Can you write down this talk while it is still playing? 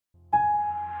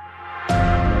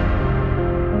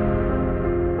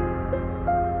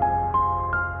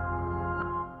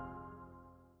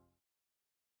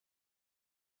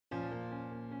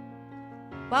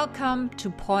Welcome to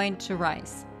Point to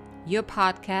Rise, your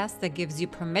podcast that gives you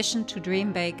permission to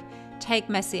dream big, take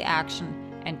messy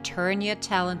action, and turn your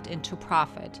talent into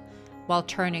profit while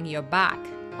turning your back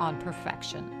on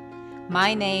perfection.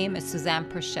 My name is Susanne,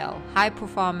 high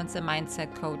performance and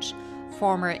mindset coach,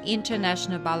 former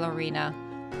international ballerina,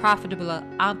 profitable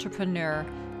entrepreneur,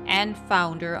 and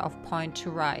founder of Point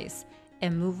to Rise, a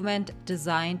movement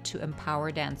designed to empower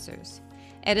dancers.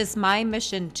 It is my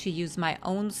mission to use my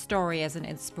own story as an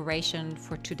inspiration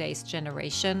for today's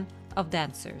generation of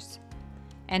dancers.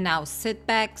 And now sit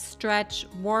back, stretch,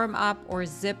 warm up, or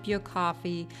sip your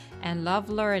coffee and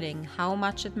love learning how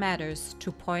much it matters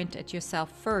to point at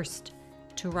yourself first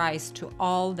to rise to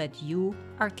all that you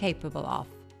are capable of.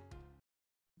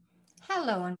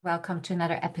 Hello and welcome to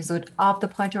another episode of the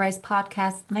Point to Rise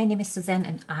podcast. My name is Susanne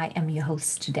and I am your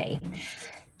host today.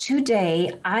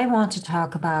 Today, I want to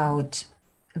talk about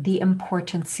the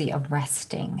importance of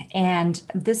resting. And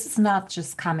this is not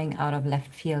just coming out of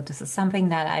left field. This is something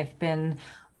that I've been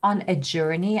on a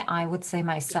journey, I would say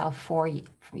myself, for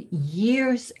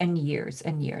years and years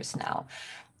and years now.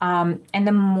 And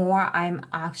the more I'm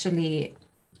actually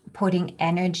putting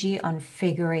energy on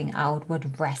figuring out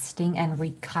what resting and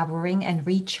recovering and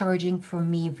recharging for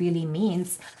me really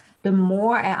means, the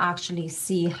more I actually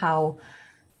see how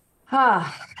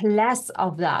less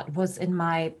of that was in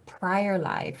my prior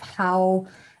life, how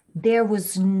there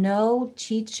was no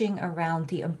teaching around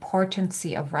the importance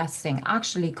of resting,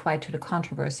 actually quite to the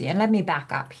controversy. And let me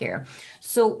back up here.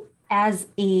 So as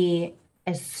a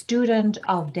student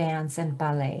of dance and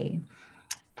ballet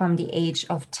from the age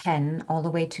of 10 all the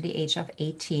way to the age of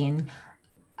 18,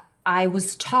 I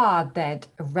was taught that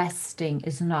resting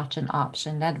is not an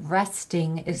option, that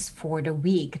resting is for the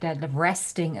weak, that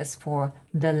resting is for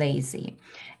the lazy.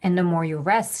 And the more you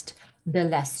rest, the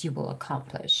less you will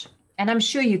accomplish. And I'm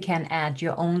sure you can add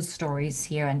your own stories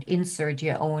here and insert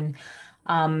your own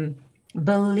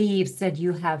beliefs that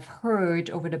you have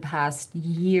heard over the past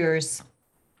years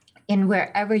in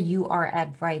wherever you are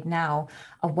at right now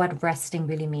of what resting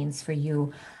really means for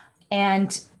you.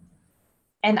 And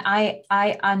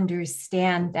I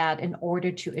understand that in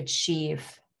order to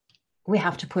achieve, we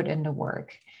have to put in the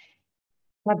work.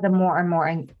 But the more and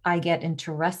more I get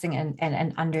into resting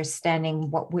and understanding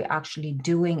what we're actually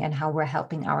doing and how we're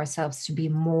helping ourselves to be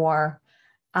more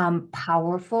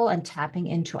powerful and tapping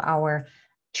into our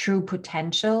true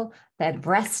potential, that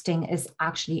resting is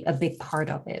actually a big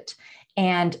part of it.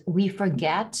 And we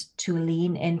forget to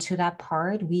lean into that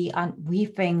part. We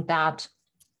think that,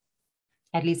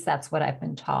 at least that's what I've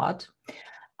been taught,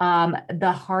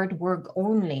 the hard work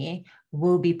only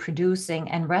will be producing,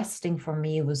 and resting for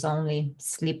me was only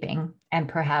sleeping and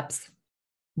perhaps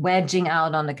wedging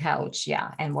out on the couch,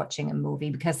 and watching a movie,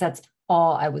 because that's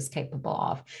all I was capable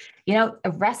of. You know,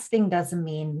 resting doesn't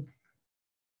mean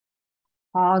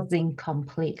pausing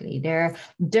completely. There are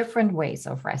different ways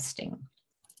of resting,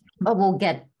 but we'll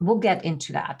get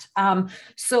into that.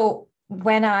 So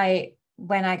when I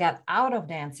got out of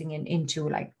dancing and into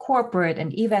like corporate,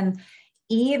 and even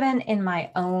in my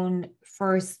own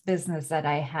first business that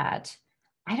I had,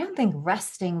 I don't think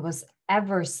resting was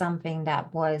ever something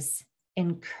that was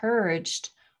encouraged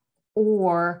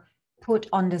or put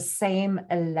on the same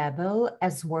level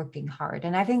as working hard.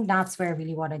 And I think that's where I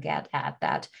really want to get at,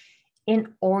 that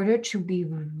in order to be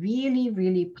really,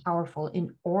 really powerful,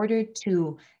 in order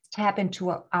to tap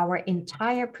into our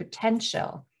entire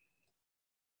potential,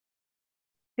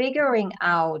 figuring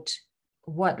out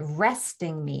what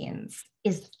resting means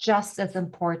is just as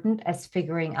important as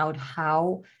figuring out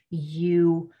how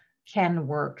you can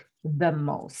work the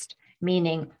most.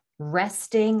 Meaning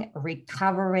resting,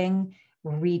 recovering,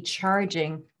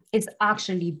 recharging is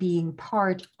actually being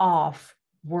part of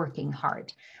working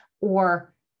hard.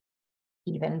 Or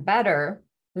even better,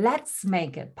 let's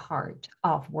make it part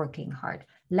of working hard.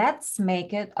 Let's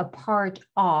make it a part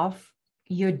of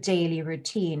your daily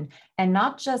routine, and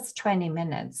not just 20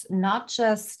 minutes, not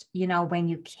just, when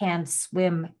you can't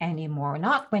swim anymore,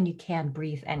 not when you can't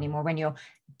breathe anymore, when you're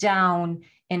down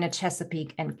in a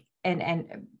Chesapeake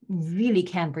and really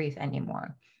can't breathe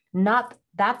anymore.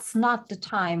 That's not the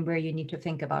time where you need to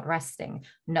think about resting.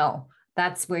 No,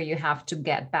 that's where you have to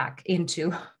get back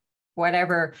into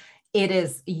whatever it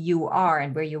is you are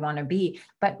and where you want to be.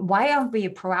 But why aren't we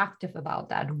proactive about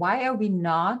that? Why are we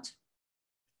not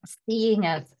seeing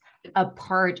as a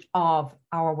part of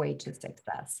our way to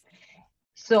success?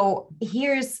 So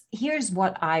here's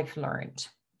what I've learned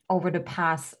over the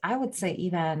past, I would say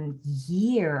even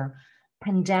year,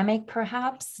 pandemic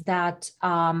perhaps, that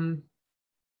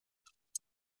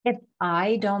if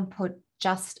I don't put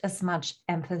just as much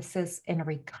emphasis in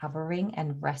recovering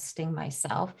and resting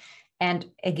myself. And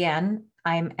again,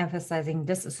 I'm emphasizing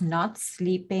this is not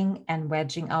sleeping and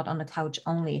wedging out on the couch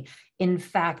only. In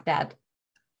fact, that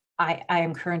I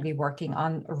am currently working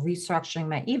on restructuring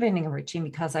my evening routine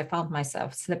because I found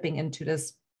myself slipping into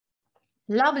this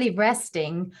lovely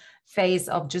resting phase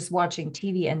of just watching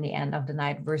TV in the end of the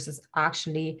night versus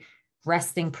actually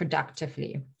resting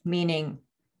productively, meaning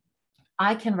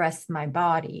I can rest my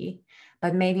body,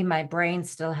 but maybe my brain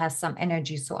still has some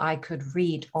energy so I could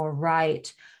read or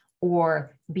write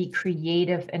or be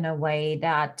creative in a way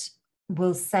that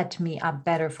will set me up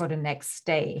better for the next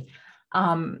day.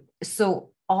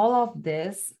 So all of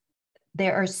this,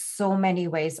 there are so many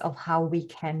ways of how we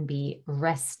can be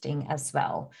resting as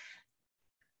well.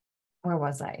 Where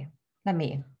was I? Let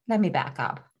me back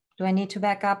up. Do I need to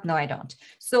back up? No, I don't.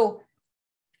 So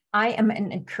I am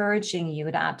encouraging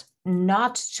you that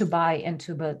not to buy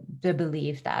into the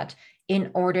belief that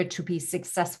in order to be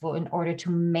successful, in order to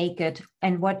make it,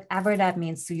 and whatever that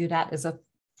means to you, that is a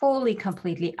fully,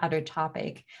 completely other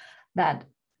topic, that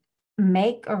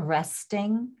make a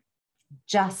resting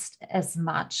just as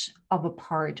much of a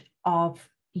part of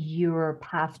your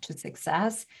path to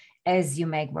success as you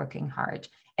make working hard.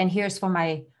 And here's for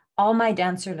all my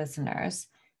dancer listeners,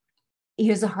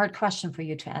 here's a hard question for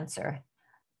you to answer.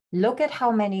 Look at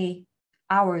how many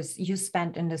hours you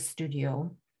spent in the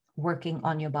studio working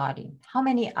on your body. How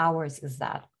many hours is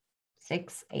that?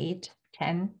 6, 8,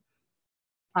 10,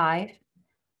 5?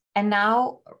 And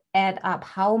now add up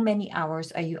how many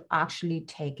hours are you actually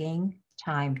taking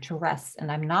time to rest.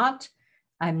 And I'm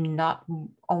not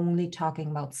only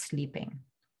talking about sleeping.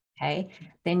 Okay.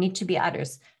 There need to be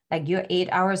others. Like your 8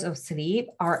 hours of sleep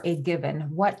are a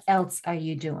given. What else are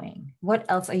you doing? What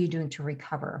else are you doing to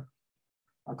recover?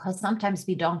 Because sometimes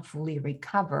we don't fully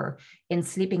recover in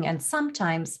sleeping. And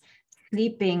sometimes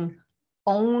sleeping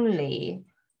only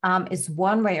is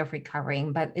one way of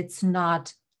recovering, but it's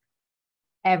not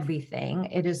everything.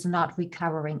 It is not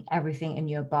recovering everything in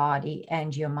your body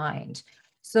and your mind.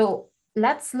 So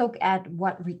let's look at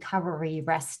what recovery,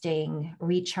 resting,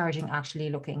 recharging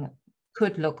actually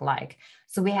could look like.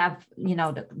 So we have,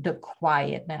 the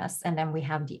quietness, and then we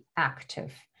have the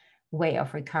active way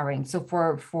of recovering. So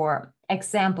for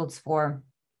examples for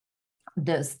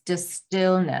this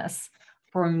stillness,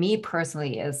 for me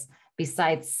personally, is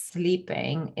besides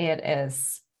sleeping, it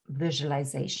is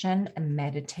visualization and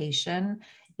meditation.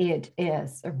 It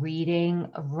is reading,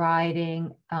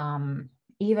 writing,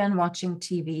 even watching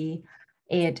TV.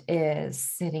 It is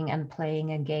sitting and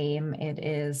playing a game. It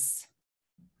is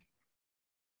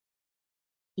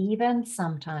even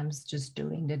sometimes just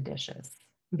doing the dishes,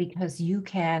 because you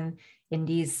can, in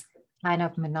these kind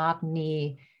of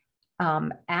monotony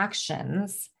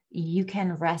actions, you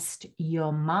can rest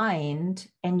your mind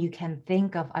and you can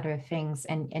think of other things,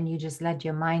 and you just let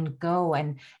your mind go,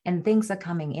 and things are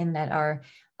coming in that are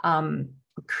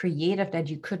creative that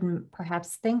you couldn't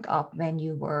perhaps think of when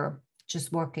you were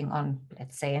just working on,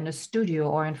 let's say, in a studio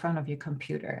or in front of your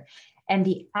computer. And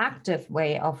the active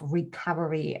way of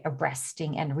recovery,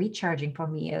 resting and recharging for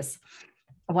me is,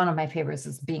 one of my favorites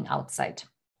is being outside,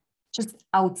 just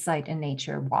outside in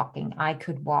nature, walking. I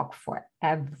could walk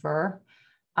forever.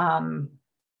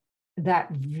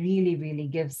 That really, really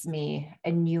gives me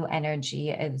a new energy.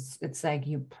 It's like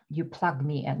you plug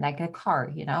me in like a car,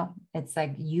 it's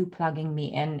like you plugging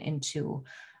me into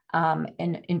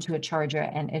a charger,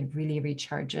 and it really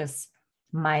recharges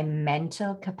my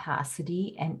mental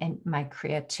capacity and my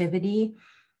creativity,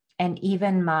 and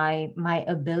even my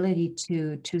ability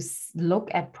to look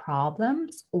at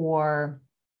problems or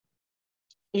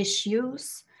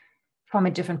issues from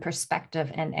a different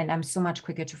perspective, and I'm so much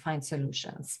quicker to find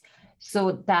solutions.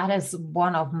 So that is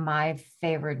one of my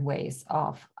favorite ways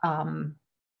of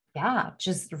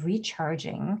just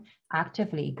recharging,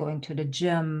 actively going to the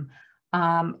gym,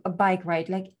 a bike ride,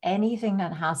 like anything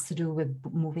that has to do with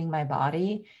moving my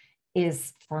body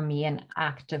is for me an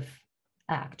active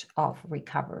act of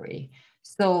recovery.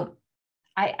 So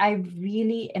I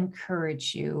really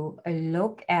encourage you,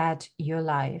 look at your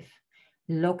life,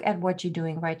 look at what you're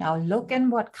doing right now, look at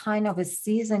what kind of a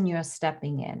season you're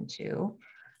stepping into.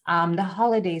 The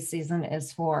holiday season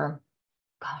is for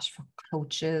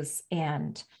coaches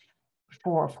and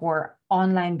for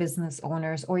online business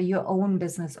owners, or your own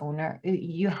business owner.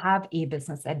 You have a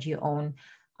business that you own,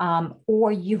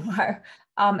 or you are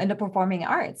in the performing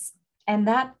arts. And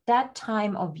that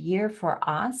time of year for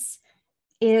us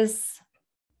is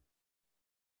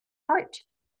art.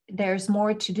 There's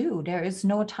more to do. There is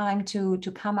no time to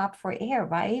come up for air,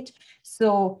 right?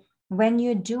 So when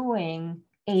you're doing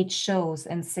 8 shows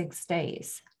in 6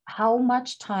 days, How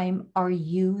much time are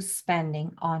you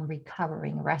spending on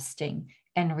recovering, resting,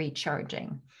 and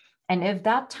recharging? And if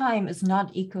that time is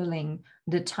not equaling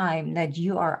the time that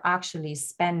you are actually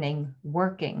spending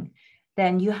working,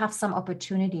 then you have some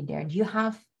opportunity there. You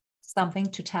have something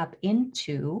to tap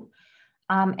into,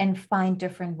 and find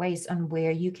different ways on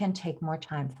where you can take more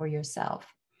time for yourself.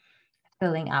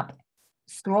 Filling up,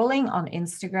 scrolling on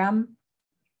Instagram,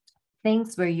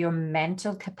 things where your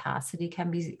mental capacity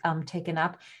can be taken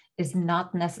up is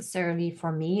not necessarily,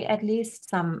 for me at least,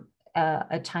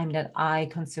 a time that I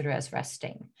consider as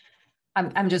resting.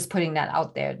 I'm just putting that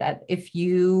out there, that if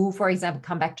you, for example,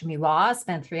 come back to me, well, I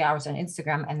spent 3 hours on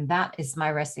Instagram and that is my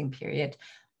resting period,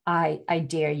 I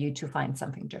dare you to find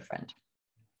something different.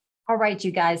 All right,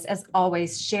 you guys, as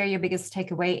always, share your biggest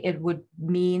takeaway. It would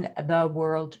mean the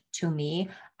world to me.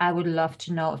 I would love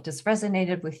to know if this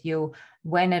resonated with you,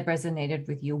 when it resonated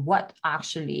with you, what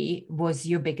actually was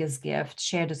your biggest gift.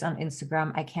 Share this on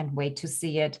Instagram. I can't wait to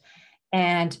see it.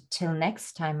 And till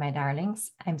next time, my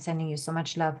darlings, I'm sending you so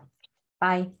much love.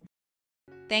 Bye.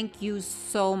 Thank you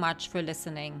so much for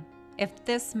listening. If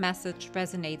this message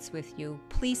resonates with you,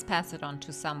 please pass it on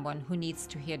to someone who needs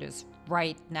to hear this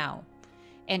right now.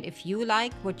 And if you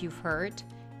like what you've heard,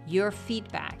 your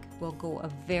feedback will go a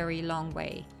very long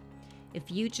way. If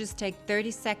you just take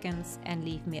 30 seconds and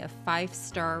leave me a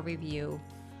 5-star review,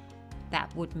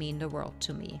 that would mean the world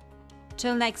to me.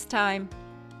 Till next time,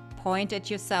 point at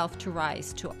yourself to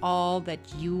rise to all that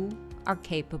you are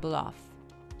capable of.